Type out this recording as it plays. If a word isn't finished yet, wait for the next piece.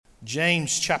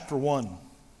James chapter 1.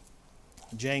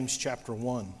 James chapter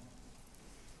 1.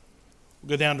 We'll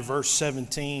go down to verse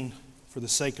 17 for the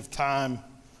sake of time.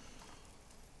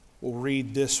 We'll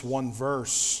read this one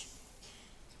verse.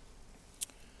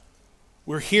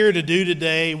 We're here to do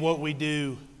today what we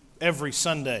do every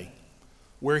Sunday.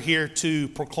 We're here to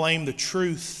proclaim the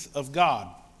truth of God,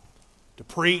 to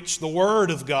preach the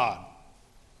Word of God,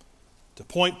 to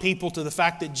point people to the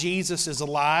fact that Jesus is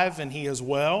alive and He is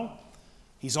well.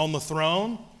 He's on the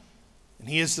throne, and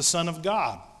He is the Son of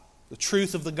God, the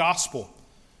truth of the gospel.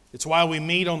 It's why we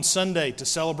meet on Sunday to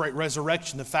celebrate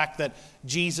resurrection, the fact that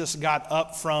Jesus got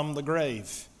up from the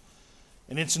grave.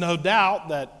 And it's no doubt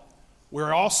that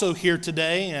we're also here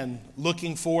today and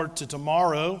looking forward to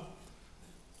tomorrow,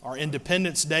 our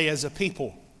Independence Day as a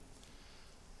people.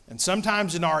 And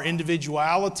sometimes in our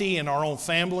individuality, in our own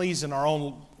families, in our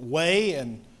own way,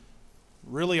 and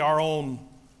really our own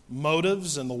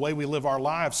motives and the way we live our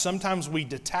lives, sometimes we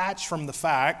detach from the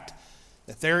fact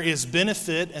that there is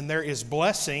benefit and there is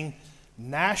blessing,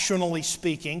 nationally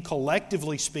speaking,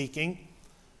 collectively speaking,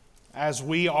 as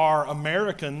we are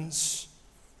Americans,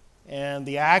 and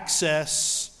the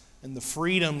access and the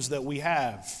freedoms that we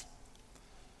have.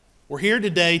 We're here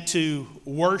today to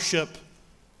worship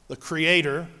the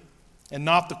Creator and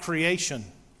not the creation.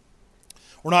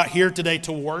 We're not here today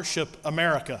to worship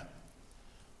America.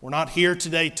 We're not here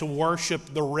today to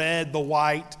worship the red, the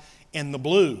white, and the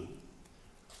blue.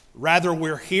 Rather,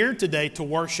 we're here today to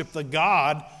worship the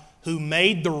God who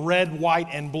made the red, white,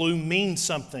 and blue mean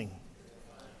something.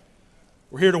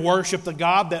 We're here to worship the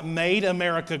God that made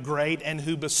America great and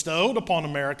who bestowed upon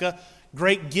America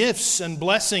great gifts and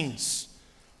blessings.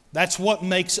 That's what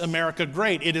makes America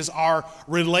great. It is our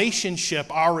relationship,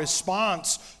 our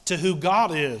response to who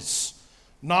God is,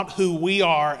 not who we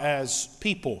are as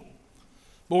people.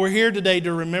 But we're here today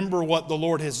to remember what the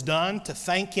Lord has done, to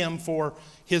thank Him for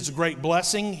His great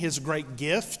blessing, His great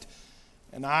gift.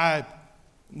 And I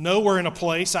know we're in a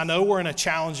place, I know we're in a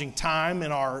challenging time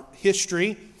in our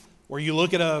history where you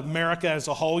look at America as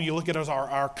a whole, you look at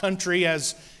our country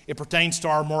as it pertains to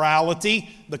our morality,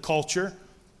 the culture,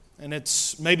 and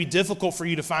it's maybe difficult for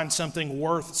you to find something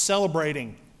worth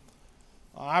celebrating.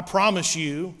 I promise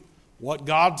you, what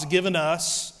God's given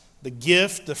us, the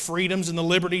gift, the freedoms, and the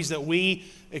liberties that we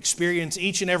experience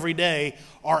each and every day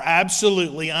are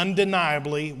absolutely,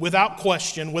 undeniably, without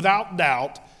question, without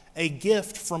doubt, a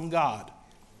gift from God.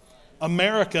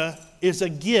 America is a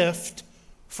gift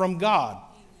from God.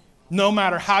 No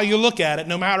matter how you look at it,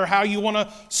 no matter how you want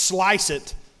to slice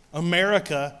it,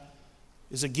 America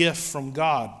is a gift from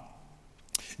God.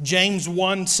 James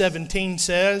 1:17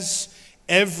 says,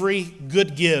 "Every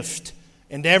good gift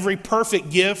and every perfect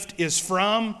gift is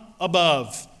from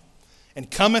above,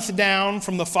 and cometh down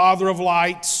from the Father of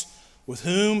lights, with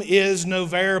whom is no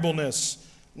variableness,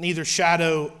 neither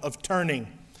shadow of turning."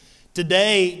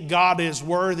 Today, God is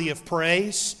worthy of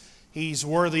praise. He's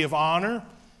worthy of honor.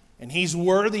 And He's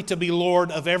worthy to be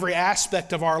Lord of every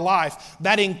aspect of our life.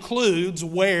 That includes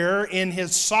where in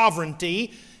His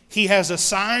sovereignty He has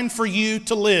assigned for you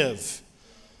to live.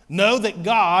 Know that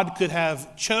God could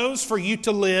have chose for you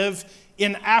to live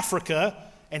in Africa,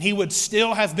 and He would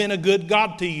still have been a good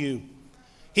God to you.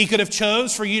 He could have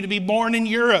chose for you to be born in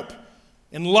Europe,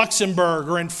 in Luxembourg,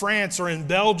 or in France, or in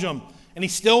Belgium, and He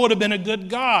still would have been a good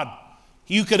God.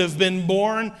 You could have been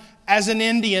born as an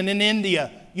Indian in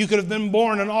India. You could have been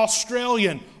born an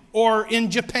Australian or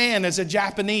in Japan as a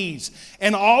Japanese.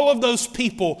 And all of those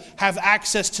people have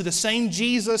access to the same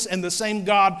Jesus and the same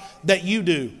God that you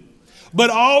do. But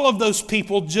all of those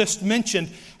people just mentioned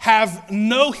have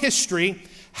no history,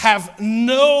 have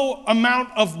no amount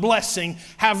of blessing,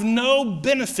 have no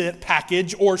benefit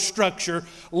package or structure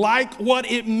like what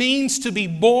it means to be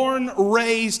born,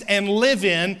 raised, and live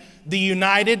in the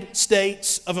United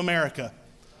States of America.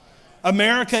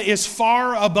 America is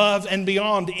far above and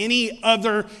beyond any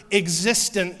other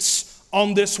existence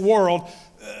on this world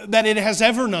that it has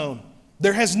ever known.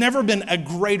 There has never been a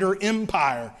greater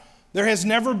empire. There has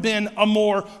never been a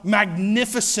more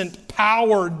magnificent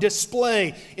power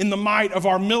display in the might of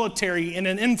our military and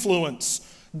an influence.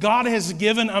 God has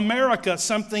given America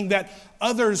something that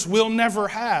others will never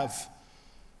have.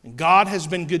 And God has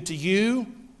been good to you,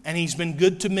 and He's been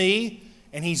good to me,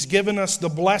 and He's given us the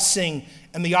blessing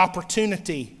and the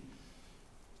opportunity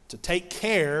to take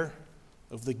care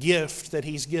of the gift that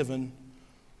He's given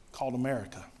called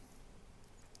America.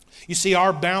 You see,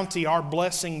 our bounty, our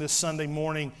blessing this Sunday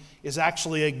morning is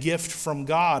actually a gift from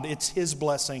God. It's His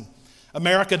blessing.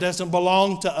 America doesn't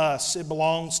belong to us. It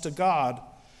belongs to God.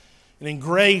 And in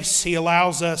grace, He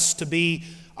allows us to be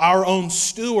our own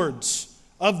stewards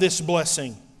of this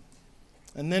blessing.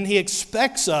 And then he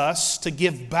expects us to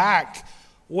give back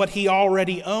what he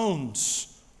already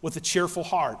owns with a cheerful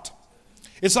heart.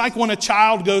 It's like when a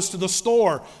child goes to the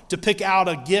store to pick out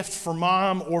a gift for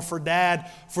mom or for dad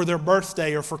for their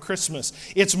birthday or for Christmas.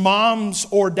 It's mom's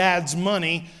or dad's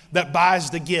money that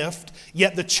buys the gift,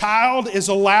 yet the child is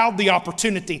allowed the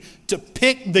opportunity to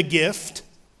pick the gift,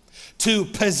 to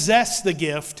possess the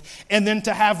gift, and then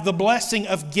to have the blessing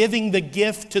of giving the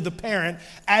gift to the parent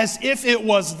as if it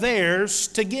was theirs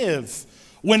to give.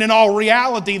 When in all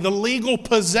reality, the legal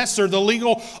possessor, the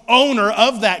legal owner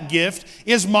of that gift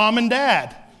is mom and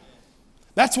dad.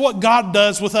 That's what God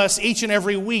does with us each and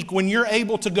every week. When you're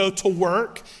able to go to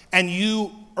work and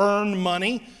you earn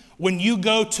money, when you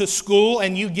go to school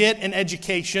and you get an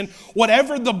education,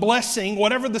 whatever the blessing,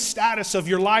 whatever the status of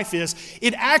your life is,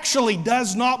 it actually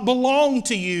does not belong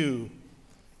to you.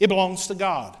 It belongs to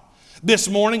God. This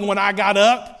morning when I got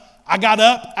up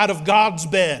out of God's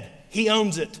bed. He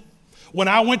owns it. When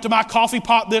I went to my coffee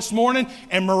pot this morning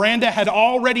and Miranda had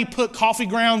already put coffee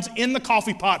grounds in the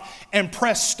coffee pot and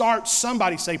pressed start,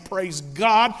 somebody say praise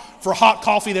God for hot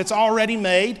coffee that's already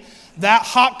made. That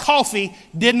hot coffee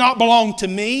did not belong to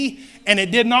me and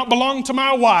it did not belong to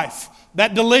my wife.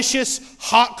 That delicious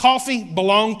hot coffee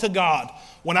belonged to God.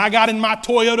 When I got in my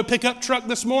Toyota pickup truck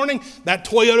this morning, that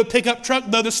Toyota pickup truck,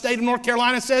 though the state of North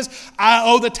Carolina says I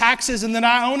owe the taxes and then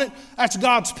I own it, that's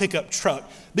God's pickup truck.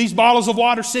 These bottles of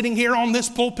water sitting here on this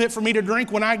pulpit for me to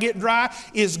drink when I get dry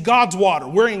is God's water.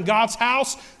 We're in God's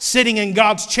house, sitting in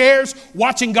God's chairs,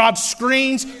 watching God's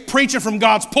screens, preaching from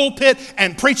God's pulpit,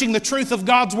 and preaching the truth of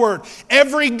God's word.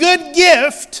 Every good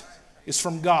gift is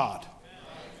from God.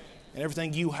 And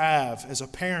everything you have as a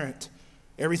parent,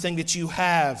 everything that you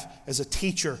have as a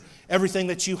teacher, everything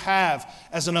that you have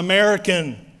as an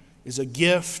American is a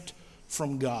gift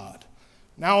from God.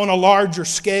 Now on a larger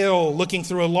scale, looking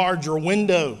through a larger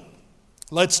window,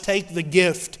 let's take the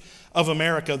gift of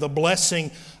America, the blessing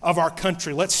of our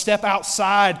country. Let's step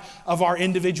outside of our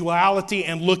individuality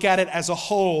and look at it as a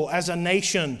whole, as a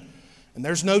nation. And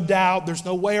there's no doubt, there's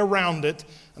no way around it.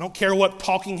 I don't care what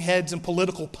talking heads and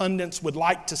political pundits would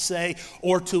like to say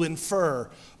or to infer,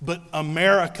 but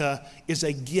America is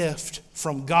a gift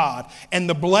from God, and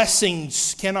the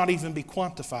blessings cannot even be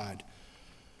quantified.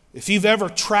 If you've ever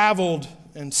traveled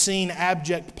and seen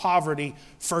abject poverty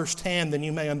firsthand, then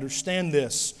you may understand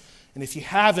this. And if you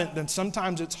haven't, then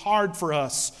sometimes it's hard for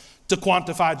us to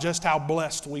quantify just how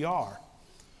blessed we are.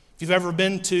 If you've ever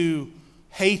been to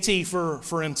Haiti,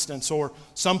 for instance, or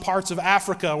some parts of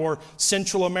Africa or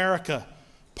Central America,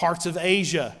 parts of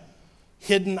Asia,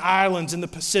 hidden islands in the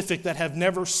Pacific that have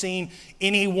never seen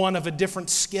anyone of a different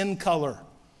skin color,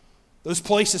 those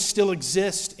places still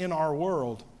exist in our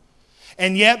world.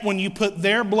 And yet, when you put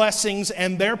their blessings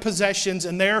and their possessions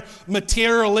and their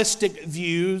materialistic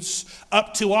views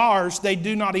up to ours, they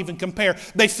do not even compare.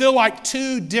 They feel like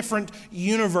two different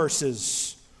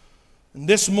universes. And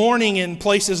this morning in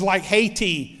places like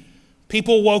Haiti,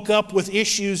 people woke up with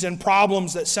issues and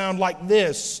problems that sound like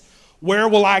this. Where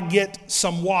will I get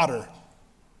some water?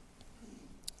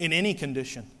 In any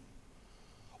condition.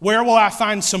 Where will I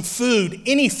find some food,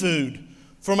 any food,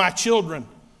 for my children?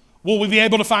 Will we be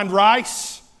able to find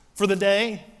rice for the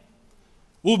day?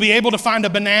 Will we be able to find a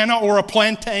banana or a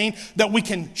plantain that we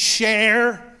can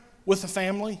share with the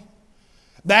family?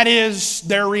 That is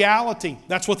their reality.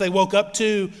 That's what they woke up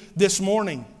to this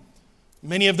morning.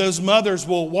 Many of those mothers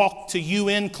will walk to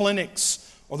UN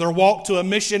clinics or they'll walk to a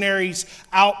missionary's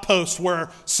outpost where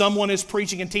someone is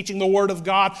preaching and teaching the Word of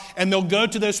God, and they'll go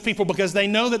to those people because they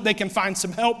know that they can find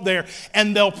some help there,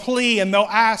 and they'll plea and they'll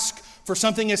ask for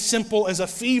something as simple as a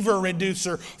fever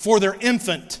reducer for their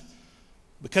infant,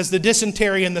 because the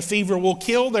dysentery and the fever will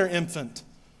kill their infant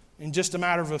in just a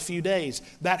matter of a few days.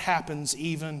 That happens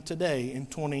even today in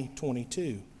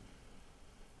 2022.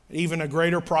 Even a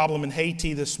greater problem in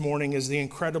Haiti this morning is the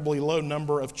incredibly low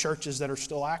number of churches that are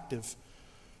still active.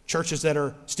 Churches that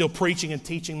are still preaching and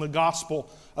teaching the gospel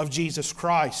of Jesus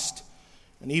Christ.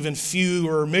 And even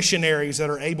fewer missionaries that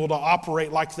are able to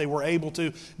operate like they were able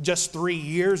to just 3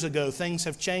 years ago. Things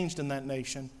have changed in that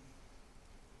nation.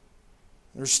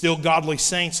 There's still godly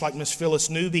saints like Miss Phyllis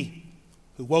Newby,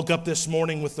 who woke up this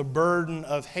morning with the burden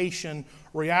of Haitian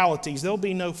realities. There'll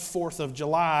be no 4th of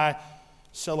July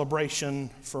celebration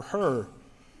for her.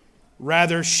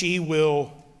 Rather, she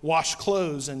will wash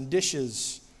clothes and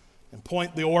dishes and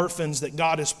point the orphans that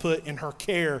God has put in her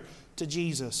care to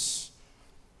Jesus.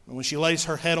 And when she lays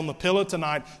her head on the pillow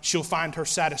tonight, she'll find her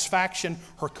satisfaction,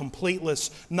 her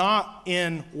completeness, not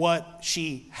in what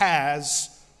she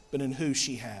has, but in who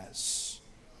she has.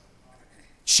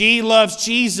 She loves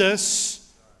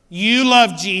Jesus. You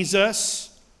love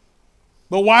Jesus.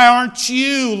 But why aren't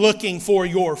you looking for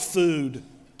your food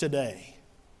today?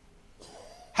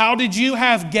 How did you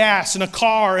have gas and a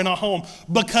car and a home?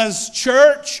 Because,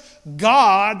 church,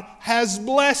 God has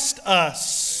blessed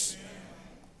us.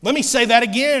 Let me say that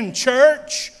again,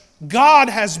 church. God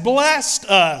has blessed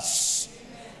us.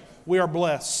 We are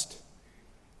blessed.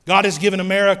 God has given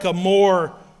America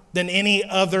more than any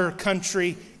other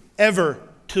country ever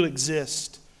to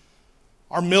exist.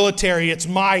 Our military, its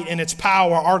might and its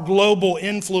power, our global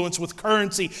influence with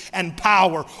currency and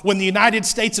power. When the United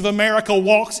States of America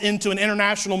walks into an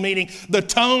international meeting, the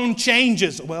tone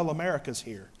changes. Well, America's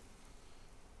here.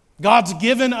 God's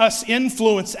given us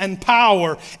influence and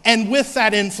power, and with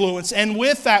that influence and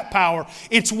with that power,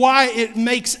 it's why it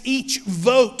makes each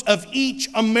vote of each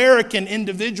American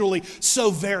individually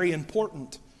so very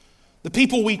important. The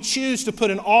people we choose to put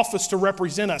in office to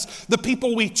represent us, the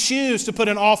people we choose to put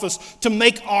in office to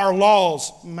make our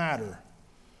laws matter.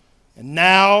 And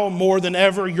now, more than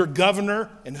ever, your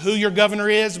governor and who your governor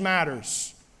is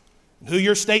matters. And who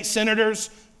your state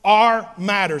senators are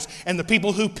matters. And the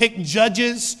people who pick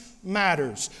judges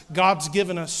matters. God's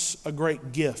given us a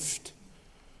great gift.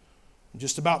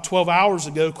 Just about 12 hours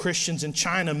ago, Christians in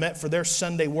China met for their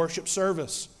Sunday worship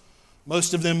service.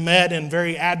 Most of them met in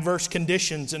very adverse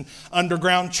conditions in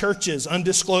underground churches,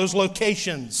 undisclosed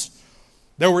locations.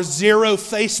 There were 0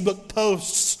 Facebook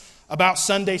posts about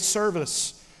Sunday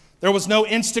service. There was no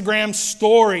Instagram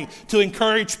story to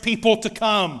encourage people to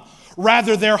come.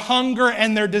 Rather, their hunger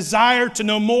and their desire to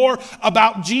know more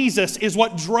about Jesus is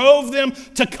what drove them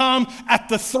to come at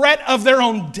the threat of their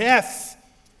own death.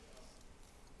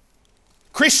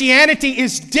 Christianity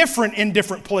is different in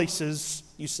different places,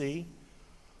 you see.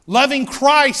 Loving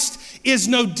Christ is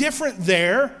no different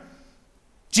there.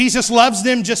 Jesus loves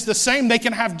them just the same. They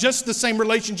can have just the same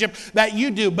relationship that you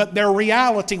do, but their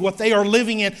reality, what they are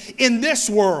living in this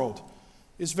world,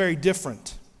 is very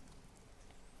different.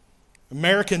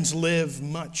 Americans live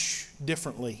much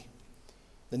differently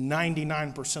than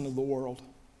 99% of the world.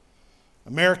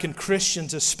 American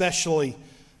Christians especially,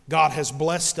 God has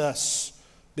blessed us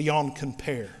beyond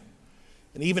compare.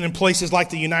 And even in places like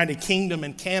the United Kingdom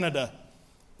and Canada,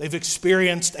 they've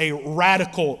experienced a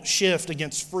radical shift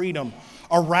against freedom,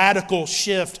 a radical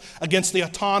shift against the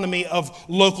autonomy of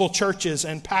local churches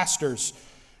and pastors.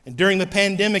 And during the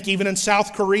pandemic, even in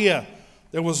South Korea,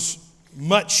 there was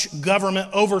much government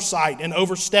oversight and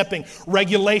overstepping,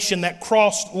 regulation that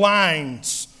crossed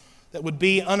lines that would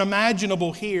be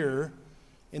unimaginable here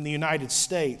in the United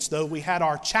States. Though we had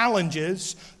our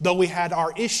challenges, though we had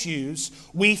our issues,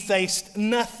 we faced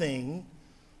nothing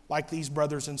like these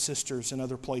brothers and sisters in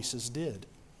other places did.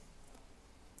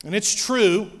 And it's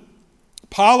true,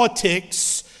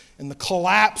 politics and the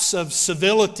collapse of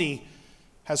civility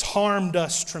has harmed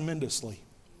us tremendously.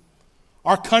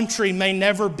 Our country may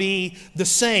never be the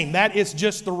same. That is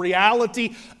just the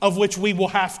reality of which we will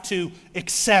have to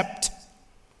accept.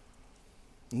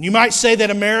 And you might say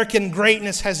that American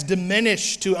greatness has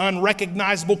diminished to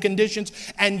unrecognizable conditions,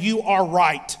 and you are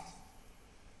right.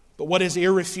 But what is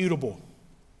irrefutable,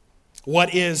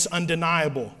 what is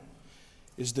undeniable,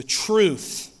 is the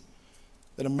truth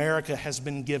that America has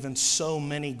been given so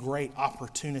many great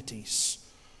opportunities,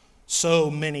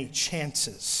 so many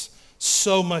chances,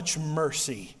 so much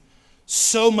mercy,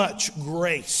 so much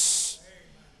grace,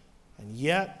 and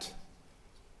yet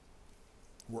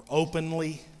we're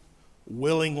openly,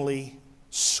 willingly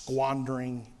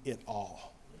squandering it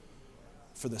all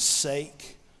for the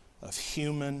sake of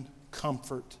human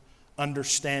comfort,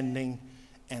 understanding,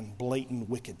 and blatant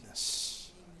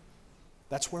wickedness.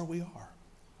 That's where we are.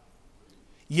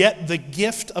 Yet the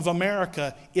gift of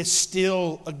America is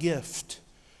still a gift.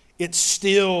 It's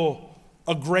still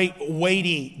a great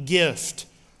weighty gift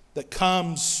that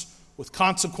comes with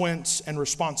consequence and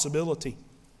responsibility.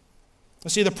 You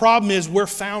see, the problem is we're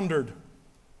foundered.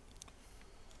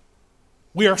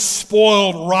 We are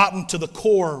spoiled, rotten to the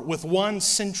core with one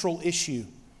central issue.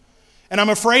 And I'm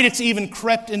afraid it's even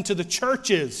crept into the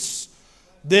churches,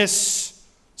 this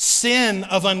sin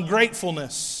of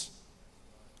ungratefulness.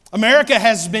 America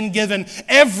has been given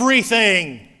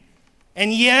everything,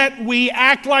 and yet we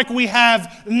act like we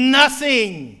have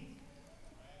nothing.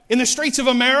 In the streets of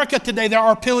America today, there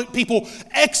are people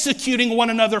executing one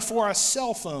another for a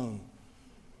cell phone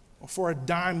or for a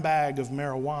dime bag of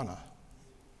marijuana.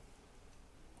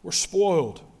 We're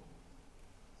spoiled.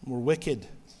 We're wicked.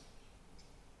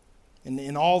 And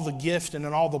in all the gift and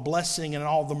in all the blessing and in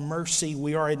all the mercy,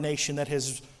 we are a nation that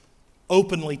has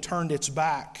openly turned its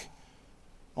back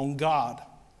on God,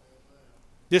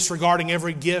 disregarding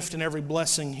every gift and every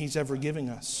blessing He's ever giving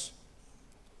us.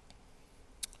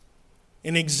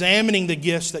 in examining the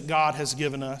gifts that God has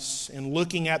given us and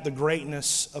looking at the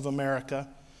greatness of America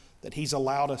that He's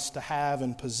allowed us to have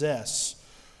and possess,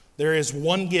 there is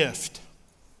one gift,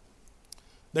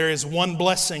 there is one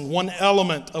blessing, one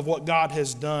element of what God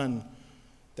has done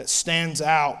that stands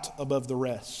out above the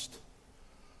rest.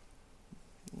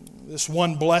 This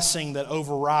one blessing that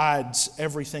overrides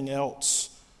everything else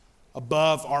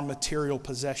above our material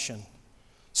possession.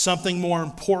 Something more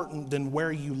important than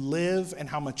where you live and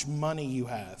how much money you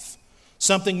have.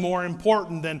 Something more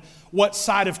important than what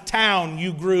side of town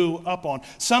you grew up on.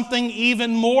 Something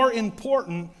even more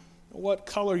important than what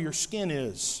color your skin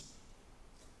is.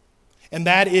 And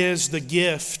that is the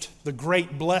gift, the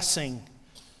great blessing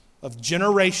of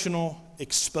generational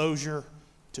exposure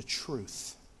to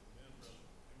truth.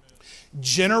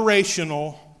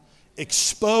 Generational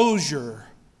exposure,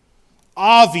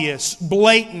 obvious,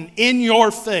 blatant, in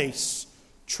your face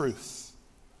truth.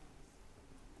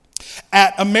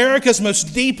 At America's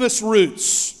most deepest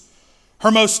roots,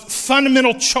 her most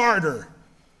fundamental charter,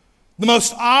 the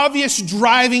most obvious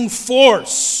driving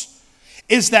force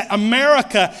is that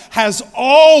America has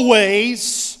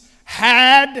always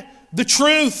had the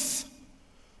truth.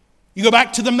 You go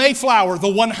back to the Mayflower,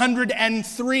 the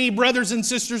 103 brothers and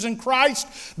sisters in Christ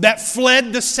that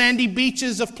fled the sandy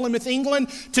beaches of Plymouth, England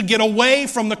to get away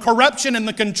from the corruption and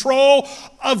the control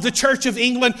of the Church of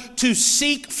England to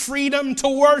seek freedom to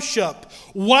worship.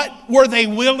 What were they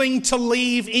willing to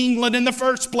leave England in the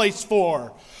first place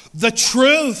for? The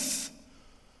truth.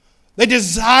 They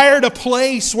desired a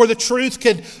place where the truth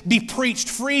could be preached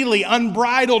freely,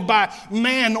 unbridled by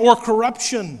man or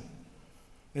corruption.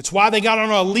 It's why they got on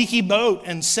a leaky boat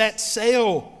and set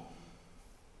sail.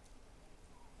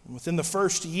 Within the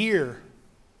first year,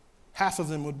 half of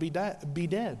them would be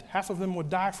dead. Half of them would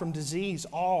die from disease,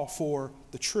 all for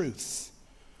the truth.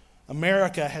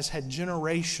 America has had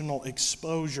generational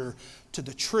exposure to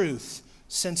the truth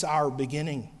since our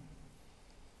beginning.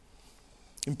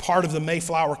 In part of the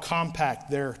Mayflower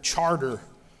Compact, their charter,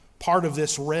 part of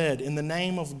this read, "In the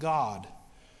name of God,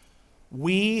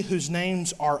 we whose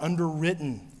names are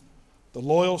underwritten, the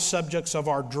loyal subjects of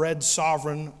our dread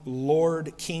sovereign,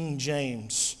 Lord King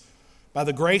James, by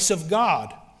the grace of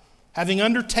God, having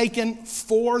undertaken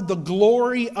for the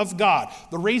glory of God."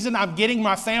 The reason I'm getting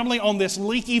my family on this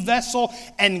leaky vessel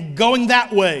and going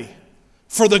that way,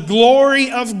 for the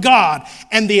glory of God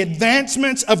and the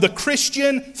advancements of the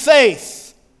Christian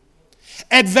faith.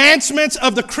 Advancements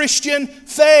of the Christian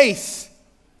faith.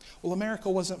 Well, America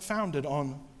wasn't founded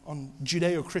on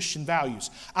Judeo-Christian values.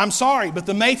 I'm sorry, but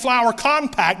the Mayflower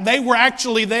Compact, they were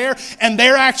actually there, and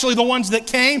they're actually the ones that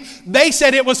came. They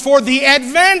said it was for the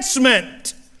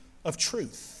advancement of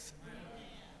truth.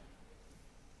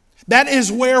 That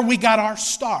is where we got our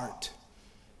start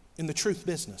in the truth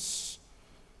business.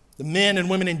 The men and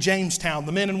women in Jamestown,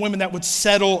 the men and women that would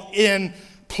settle in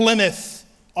Plymouth,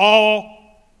 all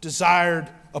desired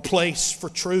a place for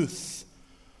truth.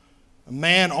 A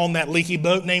man on that leaky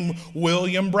boat named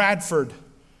William Bradford.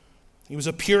 He was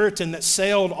a Puritan that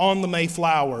sailed on the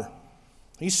Mayflower.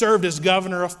 He served as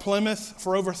governor of Plymouth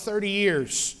for over 30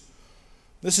 years.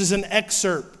 This is an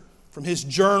excerpt from his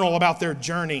journal about their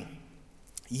journey.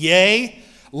 "Yea,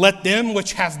 let them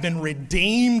which have been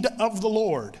redeemed of the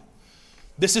Lord."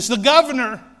 This is the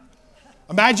governor.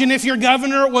 Imagine if your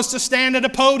governor was to stand at a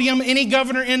podium, any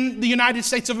governor in the United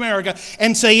States of America,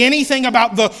 and say anything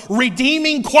about the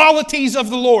redeeming qualities of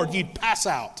the Lord. You'd pass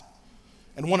out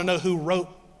and want to know who wrote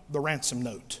the ransom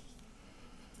note.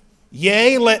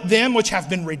 "Yea, let them which have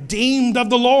been redeemed of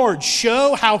the Lord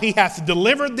show how He hath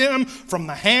delivered them from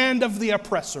the hand of the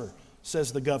oppressor,"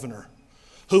 says the governor,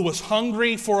 who was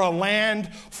hungry for a land,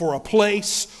 for a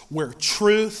place where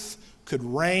truth could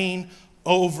reign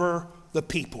over the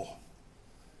people.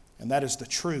 And that is the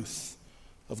truth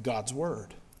of God's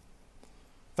Word.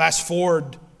 Fast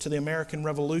forward to the American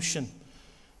Revolution.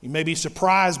 You may be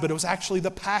surprised, but it was actually the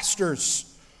pastors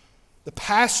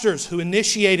who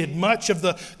initiated much of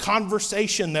the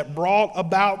conversation that brought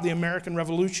about the American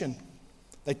Revolution.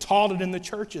 They taught it in the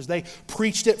churches. They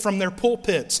preached it from their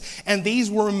pulpits. And these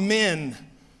were men.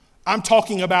 I'm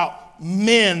talking about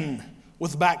men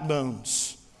with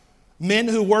backbones. Men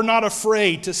who were not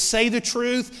afraid to say the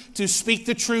truth, to speak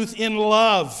the truth in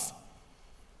love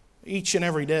each and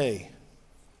every day.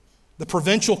 The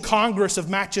Provincial Congress of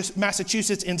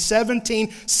Massachusetts in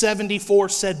 1774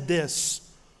 said this.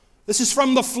 This is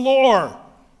from the floor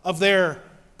of their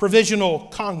Provisional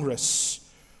Congress.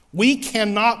 "We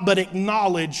cannot but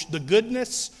acknowledge the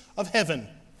goodness of heaven.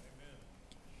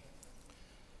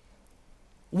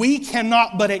 we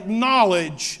cannot but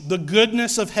acknowledge the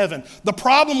goodness of heaven. The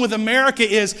problem with America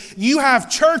is you have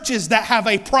churches that have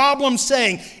a problem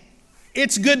saying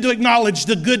it's good to acknowledge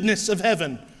the goodness of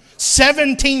heaven.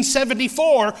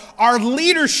 1774, our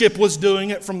leadership was doing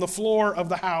it from the floor of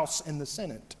the House and the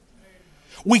Senate.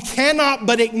 We cannot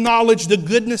but acknowledge the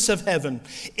goodness of heaven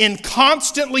in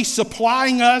constantly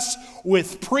supplying us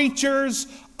with preachers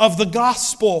of the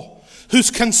gospel whose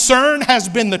concern has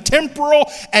been the temporal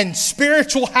and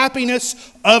spiritual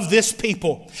happiness of this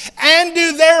people, and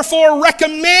do therefore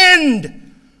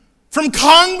recommend from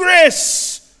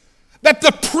Congress that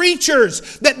the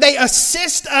preachers, that they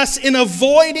assist us in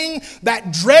avoiding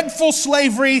that dreadful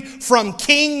slavery from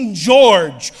King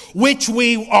George, which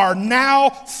we are now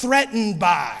threatened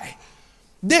by.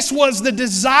 This was the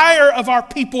desire of our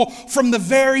people from the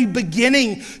very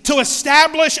beginning, to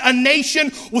establish a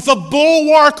nation with a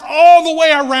bulwark all the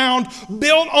way around,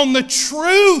 built on the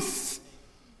truth.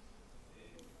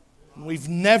 We've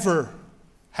never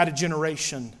had a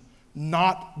generation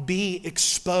not be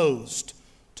exposed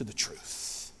to the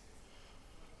truth.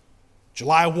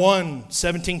 July 1,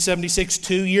 1776,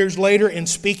 2 years later, in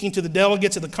speaking to the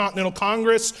delegates of the Continental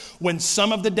Congress, when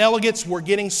some of the delegates were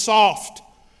getting soft,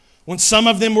 when some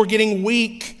of them were getting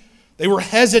weak, they were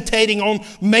hesitating on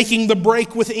making the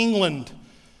break with England,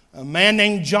 a man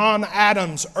named John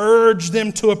Adams urged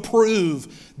them to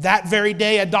approve that very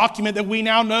day a document that we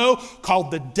now know called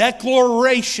the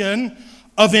Declaration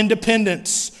of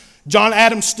Independence. John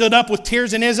Adams stood up with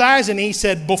tears in his eyes and he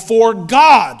said, "Before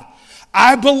God,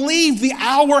 I believe the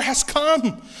hour has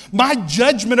come. My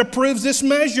judgment approves this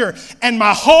measure, and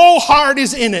my whole heart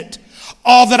is in it.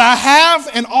 All that I have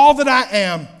and all that I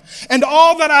am, and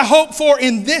all that I hope for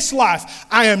in this life,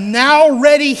 I am now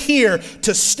ready here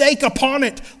to stake upon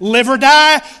it. Live or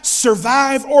die,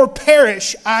 survive or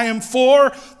perish, I am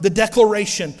for the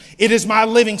Declaration. It is my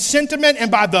living sentiment, and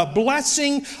by the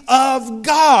blessing of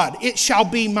God, it shall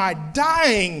be my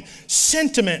dying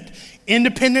sentiment.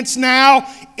 Independence now,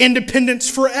 independence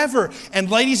forever." And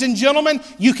ladies and gentlemen,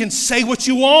 you can say what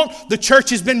you want. The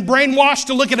church has been brainwashed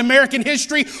to look at American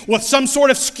history with some sort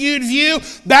of skewed view.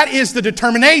 That is the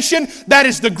determination, that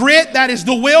is the grit, that is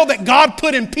the will that God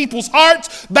put in people's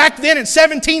hearts back then in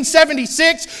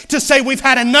 1776 to say we've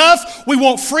had enough, we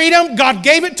want freedom, God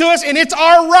gave it to us, and it's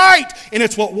our right, and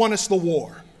it's what won us the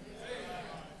war.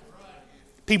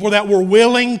 People that were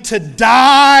willing to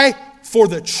die for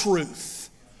the truth.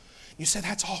 You said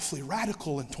that's awfully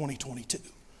radical in 2022.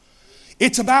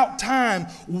 It's about time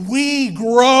we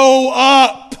grow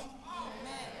up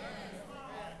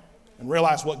and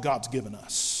realize what God's given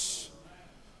us.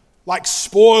 Like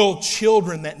spoiled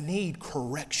children that need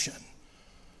correction.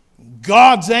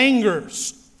 God's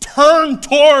angers turn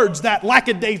towards that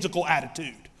lackadaisical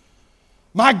attitude.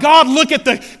 My God, look at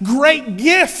the great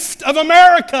gift of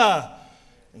America.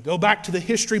 And go back to the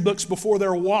history books before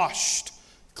they're washed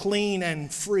clean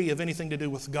and free of anything to do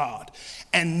with God.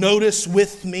 And notice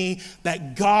with me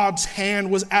that God's hand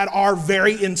was at our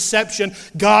very inception.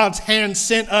 God's hand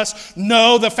sent us.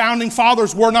 No, the founding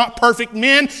fathers were not perfect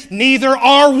men, neither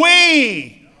are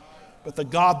we. But the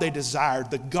God they desired,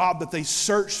 the God that they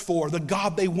searched for, the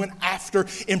God they went after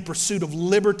in pursuit of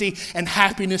liberty and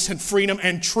happiness and freedom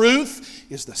and truth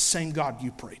is the same God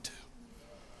you pray to.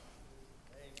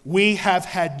 We have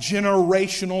had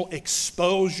generational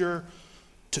exposure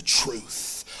to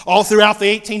truth. All throughout the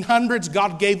 1800s,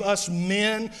 God gave us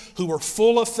men who were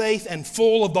full of faith and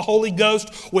full of the Holy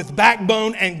Ghost with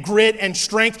backbone and grit and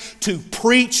strength to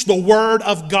preach the Word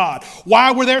of God.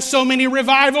 Why were there so many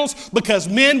revivals? Because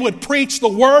men would preach the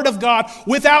Word of God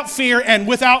without fear and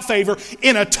without favor,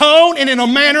 in a tone and in a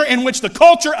manner in which the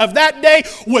culture of that day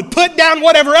would put down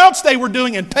whatever else they were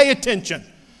doing and pay attention.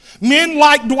 Men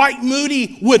like Dwight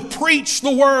Moody would preach the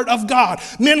Word of God.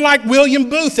 Men like William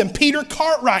Booth and Peter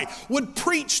Cartwright would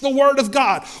preach the Word of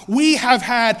God. We have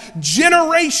had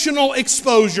generational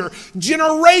exposure,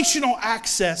 generational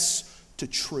access to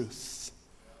truth.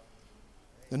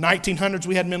 In the 1900s,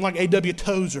 we had men like A.W.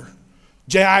 Tozer,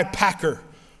 J.I. Packer,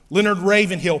 Leonard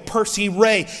Ravenhill, Percy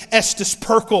Ray, Estes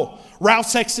Perkle, Ralph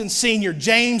Sexton Sr.,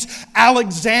 James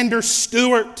Alexander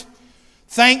Stewart.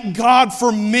 Thank God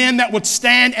for men that would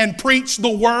stand and preach the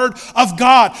Word of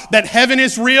God. That heaven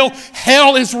is real,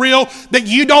 hell is real, that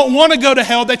you don't want to go to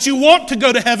hell, that you want to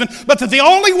go to heaven, but that the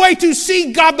only way to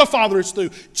see God the Father is through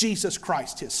Jesus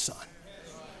Christ, His Son.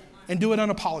 And do it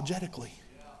unapologetically.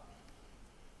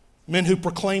 Men who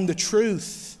proclaim the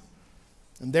truth.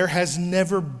 And there has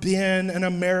never been an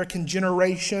American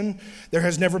generation, there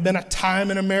has never been a time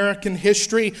in American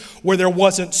history where there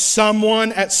wasn't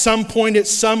someone at some point at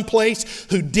some place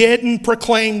who didn't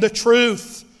proclaim the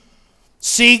truth.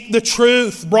 Seek the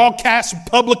truth. Broadcast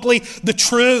publicly the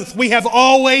truth. We have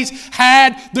always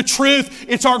had the truth.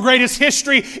 It's our greatest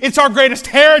history. It's our greatest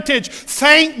heritage.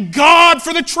 Thank God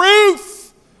for the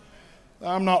truth.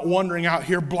 I'm not wandering out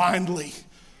here blindly,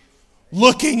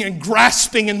 looking and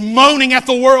grasping and moaning at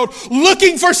the world,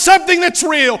 looking for something that's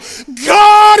real.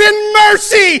 God in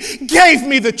mercy gave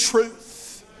me the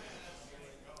truth.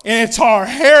 And it's our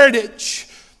heritage.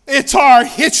 It's our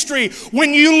history.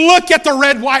 When you look at the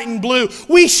red, white, and blue,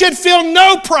 we should feel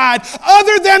no pride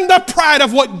other than the pride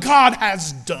of what God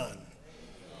has done.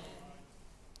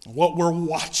 What we're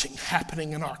watching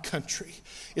happening in our country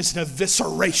is an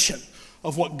evisceration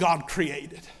of what God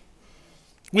created.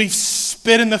 We've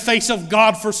spit in the face of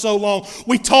God for so long.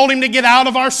 We told Him to get out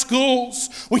of our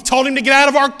schools. We told Him to get out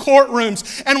of our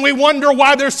courtrooms. And we wonder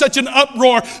why there's such an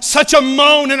uproar, such a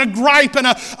moan and a gripe and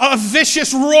a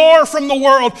vicious roar from the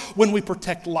world when we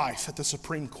protect life at the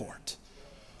Supreme Court.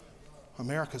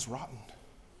 America's rotten.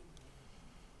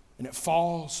 And it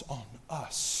falls on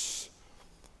us,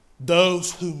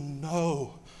 those who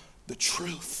know the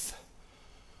truth.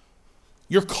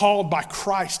 You're called by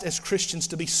Christ as Christians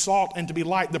to be salt and to be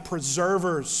light, the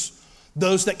preservers,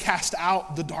 those that cast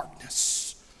out the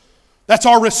darkness. That's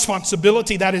our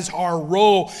responsibility. That is our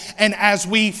role. And as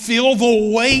we feel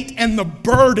the weight and the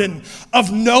burden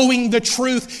of knowing the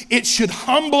truth, it should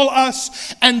humble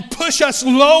us and push us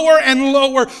lower and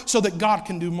lower so that God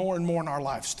can do more and more in our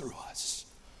lives through us.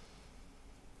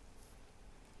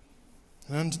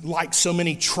 And like so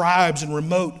many tribes and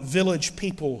remote village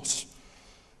peoples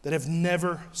that have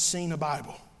never seen a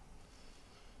Bible,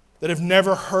 that have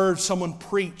never heard someone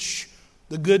preach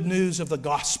the good news of the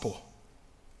gospel,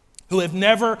 who have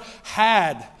never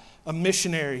had a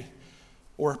missionary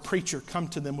or a preacher come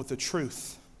to them with the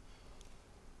truth.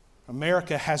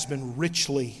 America has been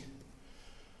richly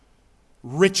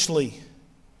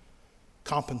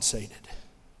compensated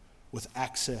with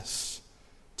access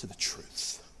to the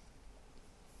truth.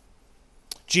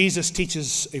 Jesus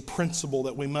teaches a principle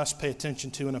that we must pay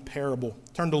attention to in a parable.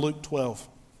 Turn to Luke 12.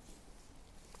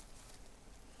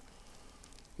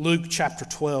 Luke chapter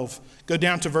 12. Go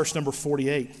down to verse number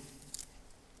 48.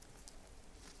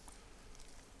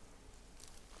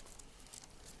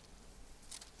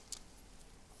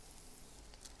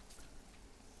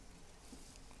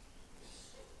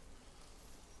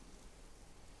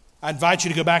 I invite you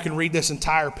to go back and read this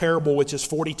entire parable, which is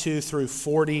 42 through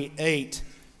 48.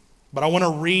 But I want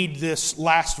to read this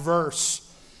last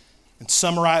verse and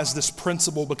summarize this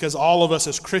principle because all of us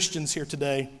as Christians here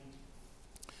today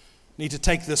need to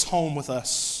take this home with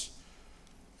us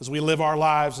as we live our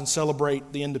lives and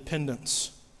celebrate the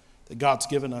independence that God's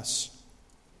given us.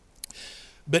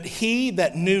 But he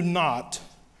that knew not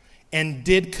and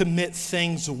did commit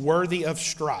things worthy of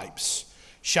stripes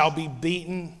shall be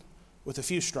beaten with a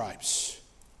few stripes.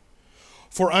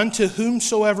 For unto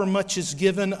whomsoever much is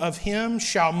given of him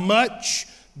shall much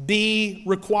be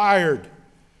required.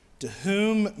 To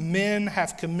whom men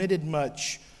have committed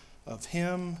much, of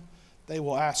him they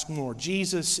will ask more.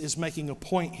 Jesus is making a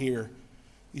point here.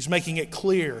 He's making it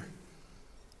clear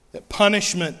that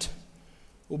punishment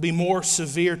will be more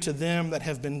severe to them that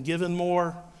have been given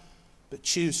more, but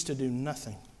choose to do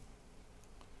nothing.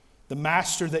 The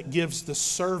master that gives the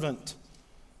servant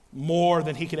more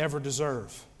than he could ever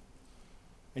deserve,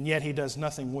 and yet he does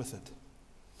nothing with it.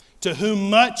 To whom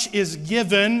much is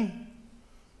given,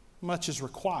 much is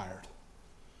required.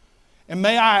 And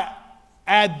may I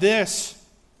add this,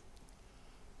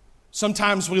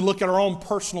 sometimes we look at our own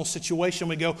personal situation,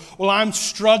 we go, well, I'm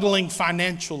struggling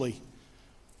financially.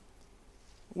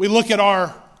 We look at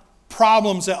our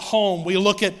problems at home, we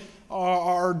look at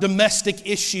our domestic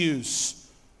issues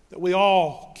that we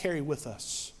all carry with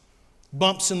us.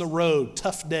 Bumps in the road,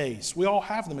 tough days. We all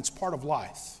have them. It's part of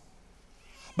life.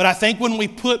 But I think when we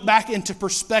put back into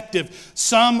perspective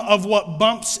some of what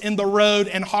bumps in the road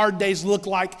and hard days look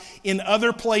like in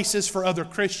other places for other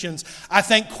Christians, I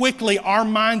think quickly our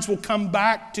minds will come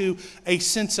back to a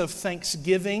sense of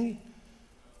thanksgiving,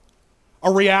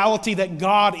 a reality that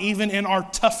God, even in our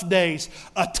tough days,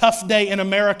 a tough day in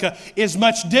America is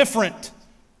much different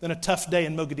than a tough day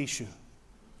in Mogadishu.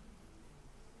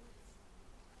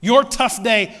 Your tough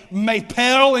day may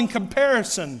pale in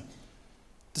comparison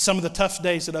to some of the tough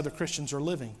days that other Christians are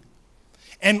living.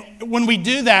 And when we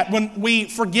do that, when we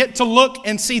forget to look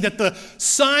and see that the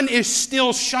sun is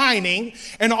still shining,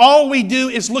 and all we do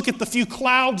is look at the few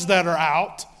clouds that are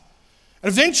out,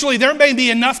 eventually there may be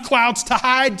enough clouds to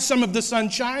hide some of the sun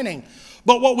shining.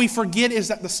 But what we forget is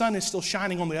that the sun is still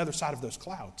shining on the other side of those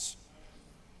clouds.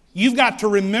 You've got to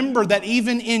remember that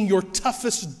even in your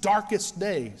toughest, darkest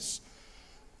days,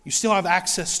 You still have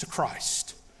access to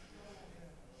Christ.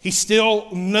 He still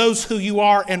knows who you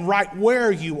are and right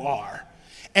where you are.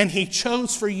 And He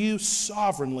chose for you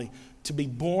sovereignly to be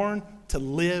born to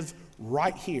live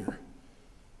right here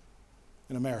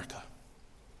in America.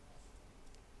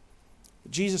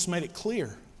 But Jesus made it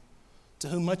clear, to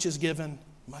whom much is given,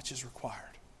 much is required.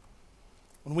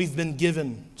 When we've been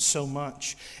given so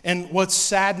much. And what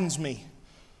saddens me,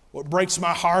 what breaks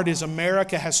my heart, is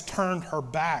America has turned her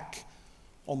back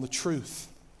on the truth.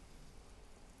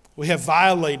 We have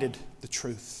violated the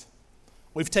truth.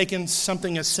 We've taken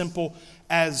something as simple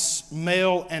as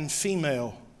male and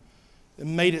female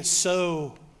and made it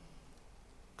so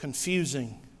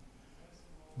confusing,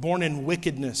 born in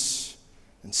wickedness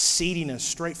and seediness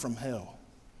straight from hell.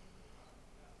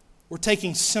 We're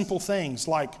taking simple things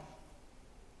like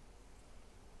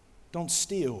don't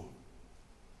steal,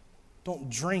 don't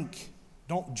drink,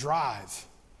 don't drive.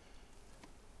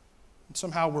 And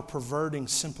somehow we're perverting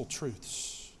simple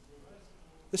truths.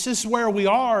 This is where we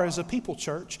are as a people,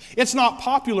 church. It's not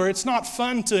popular, it's not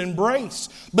fun to embrace,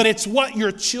 but it's what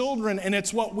your children and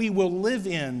it's what we will live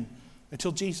in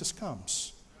until Jesus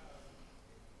comes.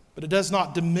 But it does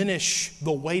not diminish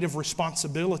the weight of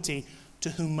responsibility to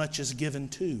whom much is given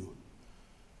to.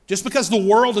 Just because the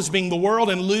world is being the world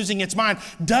and losing its mind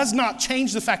does not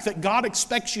change the fact that God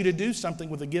expects you to do something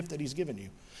with the gift that He's given you.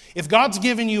 If God's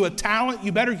given you a talent,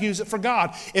 you better use it for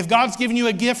God. If God's given you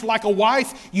a gift like a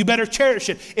wife, you better cherish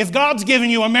it. If God's given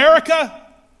you America,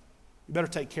 you better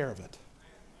take care of it.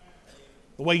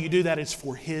 The way you do that is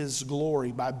for His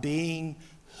glory, by being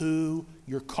who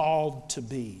you're called to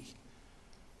be.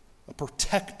 A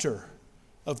protector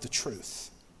of the truth,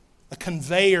 a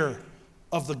conveyor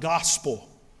of the gospel,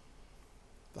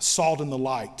 the salt and the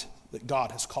light that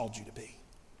God has called you to be.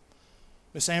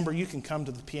 Miss Amber, you can come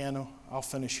to the piano. I'll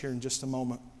finish here in just a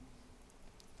moment.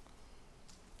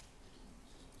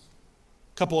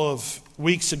 A couple of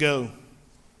weeks ago,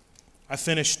 I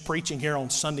finished preaching here on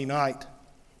Sunday night.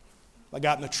 I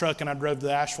got in the truck and I drove to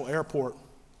the Asheville airport.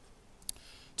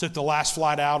 Took the last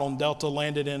flight out on Delta,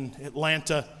 landed in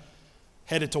Atlanta,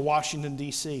 headed to Washington,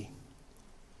 D.C.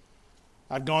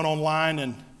 I'd gone online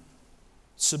and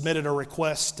submitted a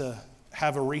request to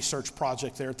have a research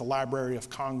project there at the Library of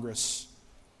Congress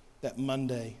that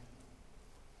Monday.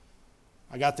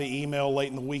 I got the email late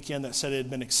in the weekend that said it had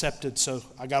been accepted, so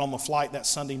I got on the flight that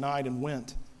Sunday night and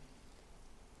went.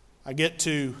 I get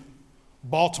to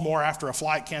Baltimore after a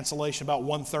flight cancellation about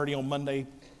 1:30 on Monday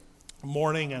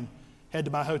morning and head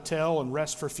to my hotel and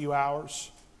rest for a few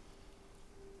hours.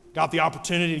 Got the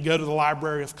opportunity to go to the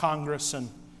Library of Congress and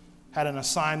had an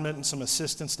assignment and some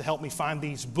assistance to help me find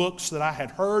these books that I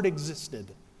had heard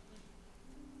existed.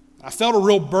 I felt a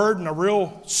real burden, a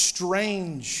real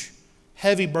strange,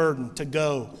 heavy burden to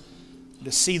go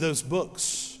to see those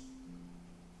books.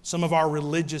 Some of our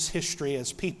religious history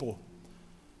as people,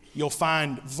 you'll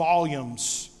find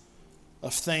volumes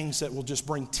of things that will just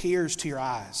bring tears to your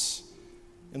eyes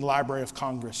in the Library of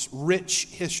Congress. Rich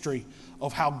history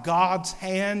of how God's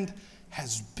hand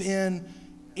has been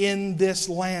in this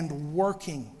land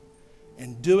working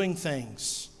and doing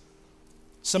things.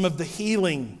 Some of the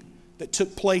healing that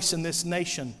took place in this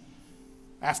nation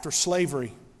after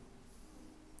slavery.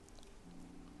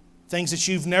 Things that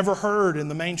you've never heard in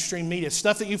the mainstream media.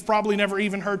 Stuff that you've probably never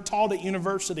even heard taught at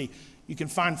university. You can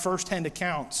find firsthand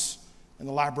accounts in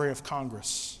the Library of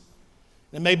Congress.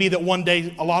 It may be that one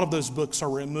day a lot of those books are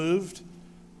removed.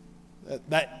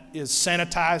 That is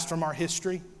sanitized from our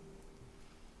history.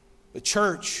 But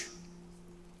church,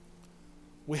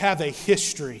 we have a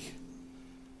history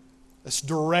that's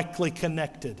directly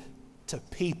connected to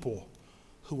people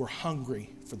who are hungry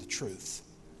for the truth.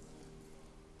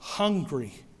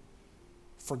 Hungry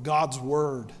for God's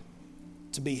word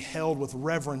to be held with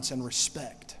reverence and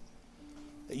respect.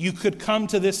 That you could come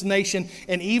to this nation,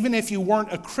 and even if you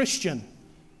weren't a Christian,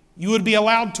 you would be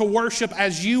allowed to worship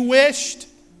as you wished,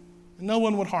 and no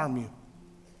one would harm you.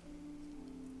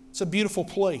 It's a beautiful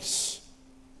place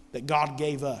that God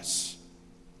gave us.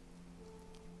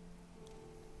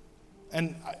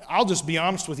 And I'll just be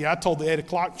honest with you. I told the 8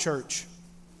 o'clock church,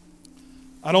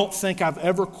 I don't think I've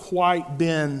ever quite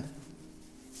been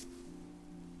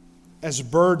as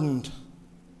burdened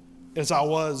as I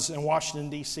was in Washington,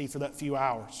 D.C. for that few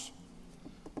hours.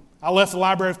 I left the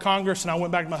Library of Congress and I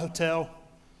went back to my hotel.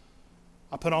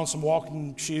 I put on some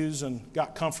walking shoes and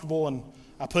got comfortable, and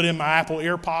I put in my Apple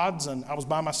EarPods, and I was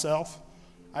by myself.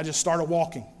 I just started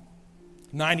walking.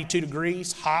 92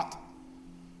 degrees, hot.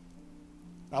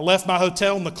 I left my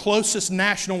hotel, and the closest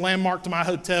national landmark to my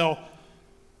hotel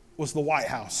was the White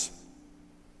House.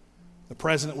 The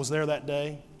president was there that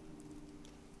day.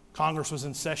 Congress was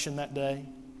in session that day.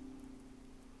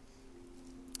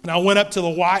 And I went up to the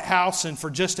White House, and for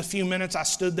just a few minutes I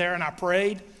stood there and I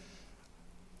prayed.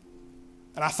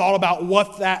 And I thought about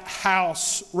what that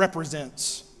house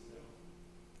represents.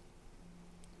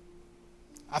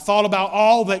 I thought about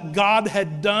all that God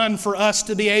had done for us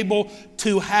to be able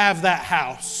to have that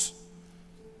house.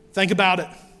 Think about it.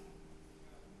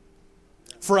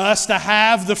 For us to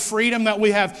have the freedom that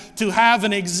we have, to have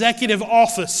an executive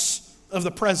office of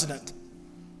the president,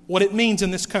 what it means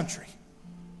in this country.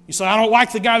 You say, I don't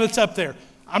like the guy that's up there.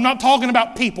 I'm not talking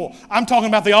about people. I'm talking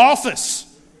about the office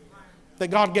that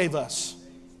God gave us.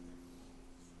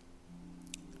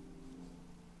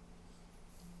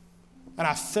 And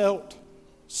I felt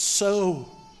so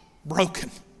broken.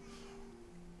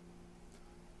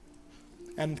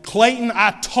 And Clayton,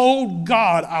 I told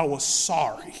God I was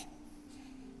sorry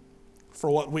for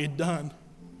what we had done.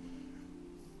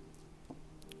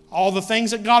 All the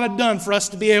things that God had done for us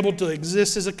to be able to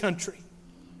exist as a country.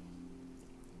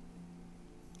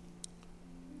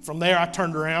 From there, I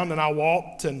turned around and I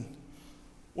walked and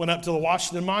went up to the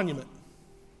Washington Monument.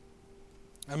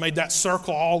 I made that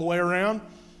circle all the way around,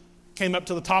 came up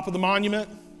to the top of the monument.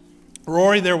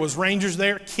 Rory, there was rangers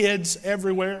there, kids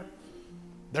everywhere.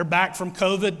 They're back from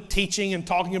COVID, teaching and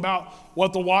talking about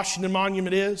what the Washington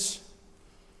Monument is.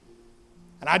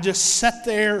 And I just sat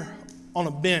there on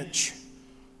a bench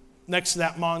next to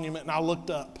that monument, and I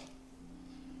looked up.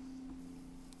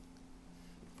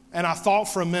 And I thought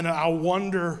for a minute, I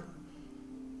wonder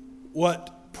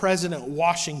what President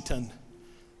Washington,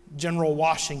 General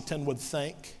Washington, would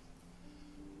think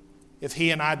if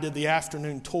he and I did the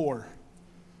afternoon tour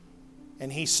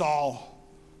and he saw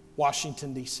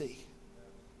Washington, D.C.,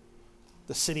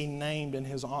 the city named in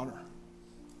his honor.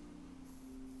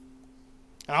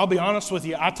 And I'll be honest with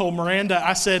you, I told Miranda,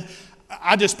 I said,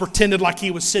 I just pretended like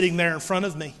he was sitting there in front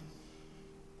of me,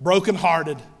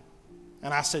 brokenhearted.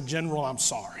 And I said, General, I'm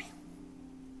sorry.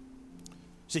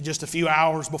 See, just a few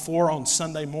hours before on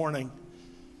Sunday morning,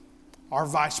 our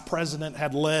vice president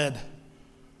had led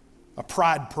a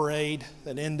pride parade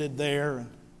that ended there. And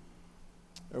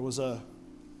there was a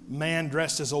man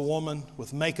dressed as a woman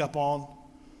with makeup on,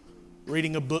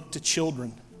 reading a book to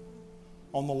children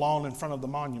on the lawn in front of the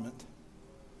monument.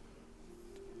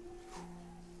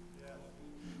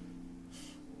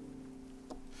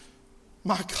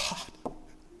 My God.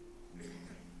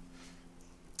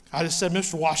 I just said,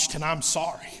 Mr. Washington, I'm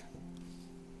sorry.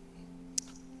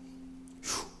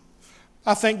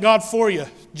 I thank God for you,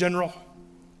 General.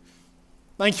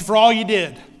 Thank you for all you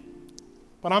did.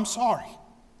 But I'm sorry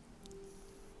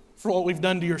for what we've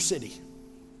done to your city.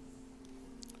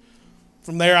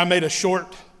 From there, I made a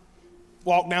short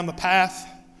walk down the path.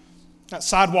 That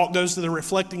sidewalk goes to the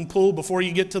reflecting pool. Before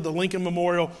you get to the Lincoln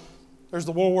Memorial, there's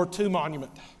the World War II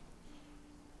monument.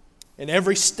 And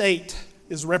every state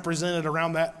is represented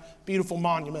around that beautiful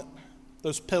monument,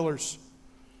 those pillars.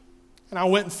 And I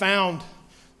went and found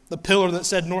the pillar that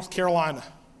said North Carolina.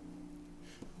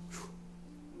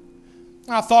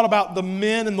 And I thought about the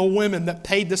men and the women that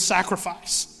paid the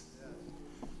sacrifice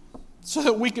so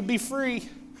that we could be free.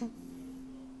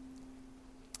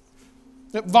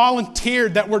 That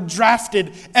volunteered, that were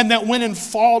drafted, and that went and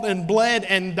fought and bled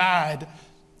and died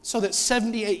so that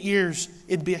 78 years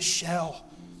it'd be a shell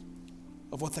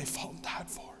of what they fought and died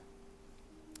for.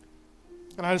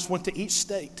 And I just went to each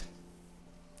state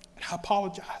and I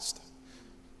apologized.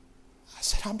 I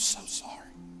said, I'm so sorry.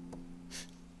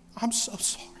 I'm so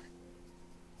sorry.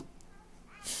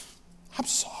 I'm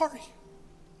sorry.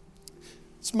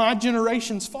 It's my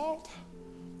generation's fault.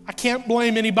 I can't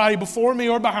blame anybody before me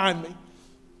or behind me.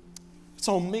 It's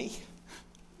on me.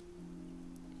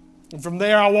 And from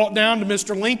there, I walked down to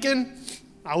Mr. Lincoln.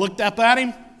 I looked up at him.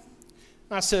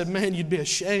 And I said, man, you'd be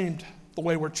ashamed the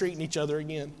way we're treating each other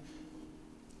again.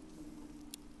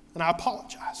 And I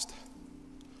apologized.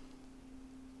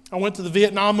 I went to the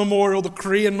Vietnam Memorial, the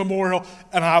Korean Memorial,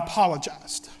 and I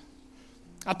apologized.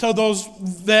 I told those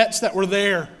vets that were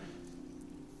there,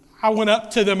 I went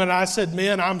up to them and I said,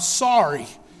 men, I'm sorry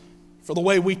for the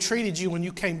way we treated you when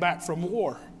you came back from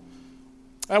war.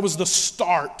 That was the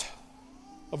start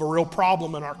of a real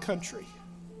problem in our country,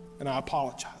 and I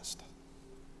apologized.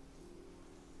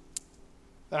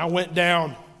 Then I went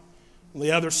down on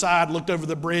the other side, looked over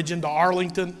the bridge into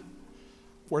Arlington,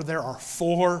 where there are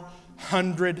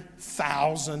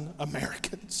 400,000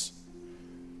 Americans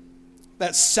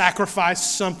that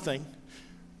sacrificed something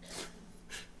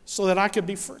so that I could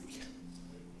be free.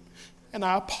 And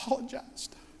I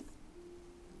apologized.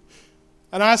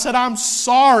 And I said, I'm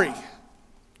sorry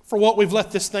for what we've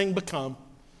let this thing become.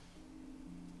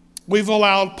 We've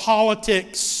allowed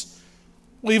politics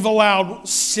We've allowed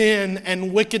sin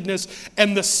and wickedness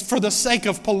and for the sake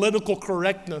of political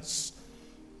correctness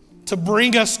to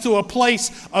bring us to a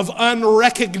place of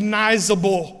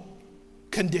unrecognizable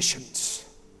conditions.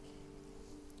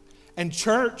 And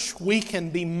church, we can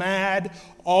be mad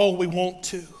all we want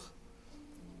to.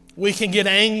 We can get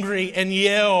angry and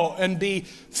yell and be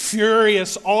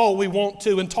furious all we want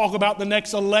to and talk about the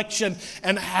next election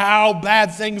and how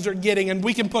bad things are getting. And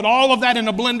we can put all of that in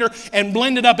a blender and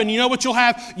blend it up. And you know what you'll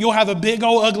have? You'll have a big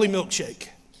old ugly milkshake.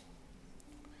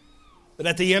 But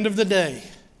at the end of the day,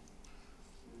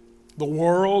 the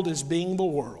world is being the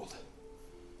world.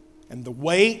 And the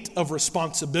weight of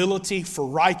responsibility for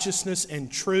righteousness and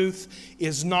truth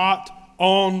is not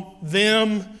on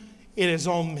them, it is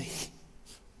on me.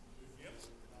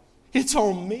 It's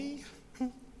on me.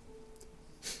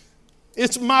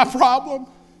 It's my problem.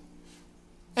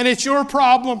 And it's your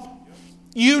problem.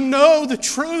 You know the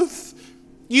truth.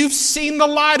 You've seen the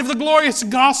light of the glorious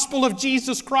gospel of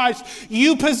Jesus Christ.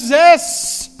 You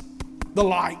possess the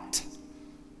light.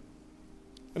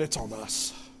 And it's on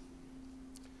us.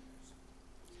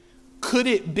 Could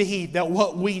it be that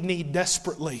what we need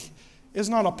desperately is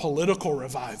not a political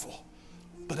revival,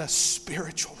 but a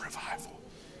spiritual revival?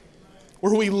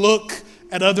 Where we look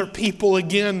at other people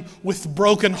again with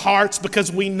broken hearts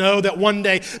because we know that one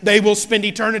day they will spend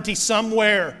eternity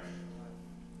somewhere.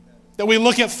 That we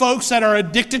look at folks that are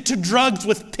addicted to drugs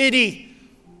with pity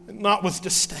and not with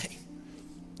disdain.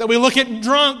 That we look at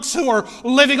drunks who are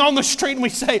living on the street and we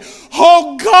say,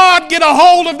 oh God, get a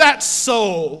hold of that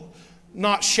soul.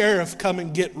 Not, sheriff, come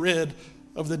and get rid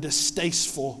of the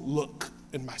distasteful look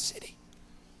in my city.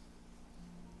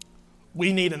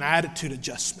 We need an attitude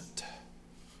adjustment.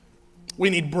 We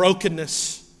need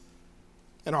brokenness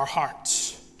in our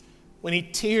hearts. We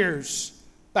need tears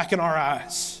back in our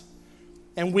eyes.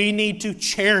 And we need to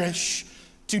cherish,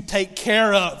 to take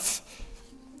care of,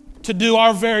 to do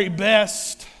our very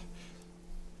best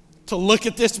to look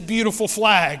at this beautiful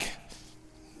flag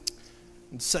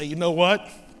and say, you know what?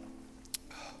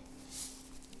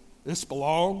 This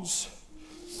belongs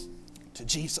to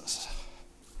Jesus.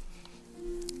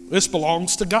 This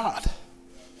belongs to God.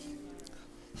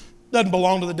 Doesn't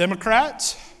belong to the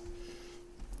Democrats.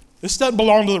 This doesn't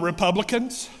belong to the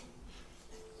Republicans.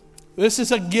 This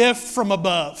is a gift from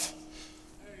above,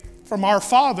 from our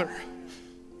Father,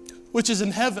 which is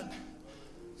in heaven.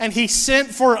 And He sent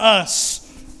for us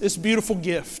this beautiful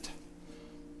gift.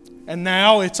 And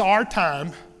now it's our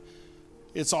time,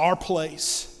 it's our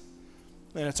place,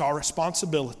 and it's our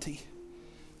responsibility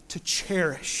to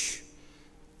cherish,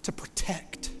 to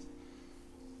protect,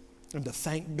 and to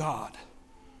thank God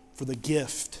for the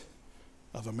gift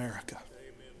of America.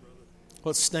 Amen, brother.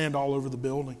 Let's stand all over the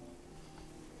building.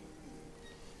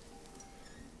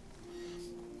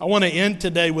 I want to end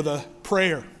today with a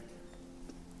prayer.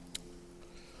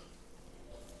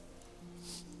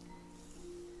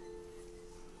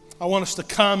 I want us to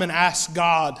come and ask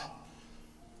God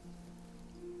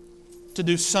to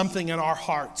do something in our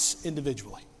hearts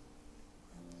individually.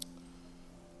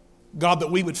 God,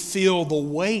 that we would feel the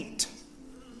weight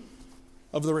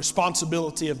of the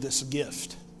responsibility of this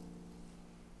gift.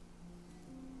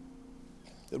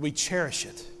 That we cherish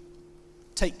it,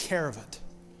 take care of it,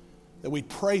 that we'd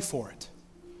pray for it,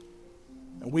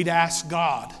 and we'd ask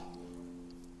God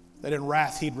that in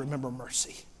wrath He'd remember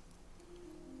mercy.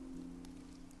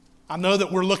 I know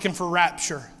that we're looking for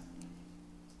rapture.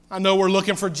 I know we're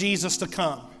looking for Jesus to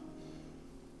come.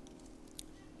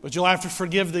 But you'll have to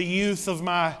forgive the youth of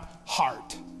my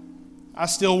heart. I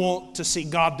still want to see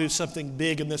God do something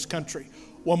big in this country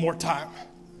one more time.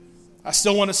 I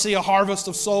still want to see a harvest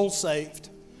of souls saved.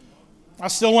 I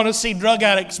still want to see drug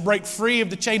addicts break free of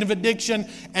the chain of addiction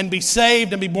and be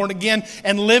saved and be born again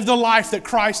and live the life that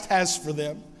Christ has for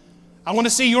them. I want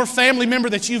to see your family member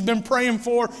that you've been praying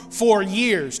for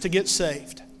years to get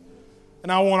saved.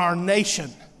 And I want our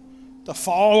nation to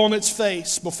fall on its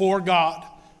face before God,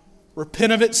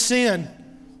 repent of its sin,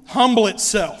 humble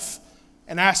itself,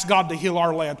 and ask God to heal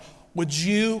our land. Would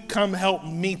you come help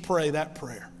me pray that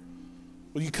prayer?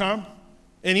 Will you come?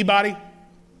 Anybody?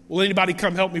 Will anybody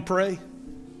come help me pray?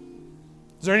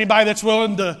 Is there anybody that's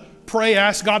willing to pray,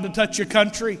 ask God to touch your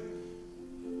country?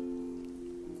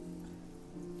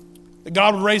 That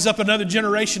God would raise up another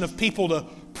generation of people to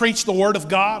preach the Word of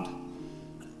God.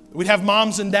 We'd have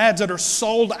moms and dads that are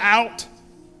sold out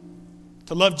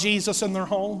to love Jesus in their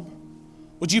home.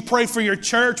 Would you pray for your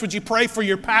church? Would you pray for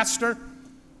your pastor?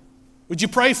 Would you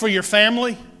pray for your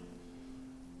family?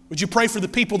 Would you pray for the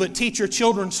people that teach your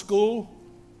children's school?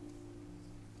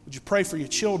 Would you pray for your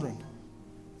children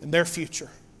and their future,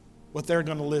 what they're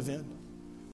going to live in?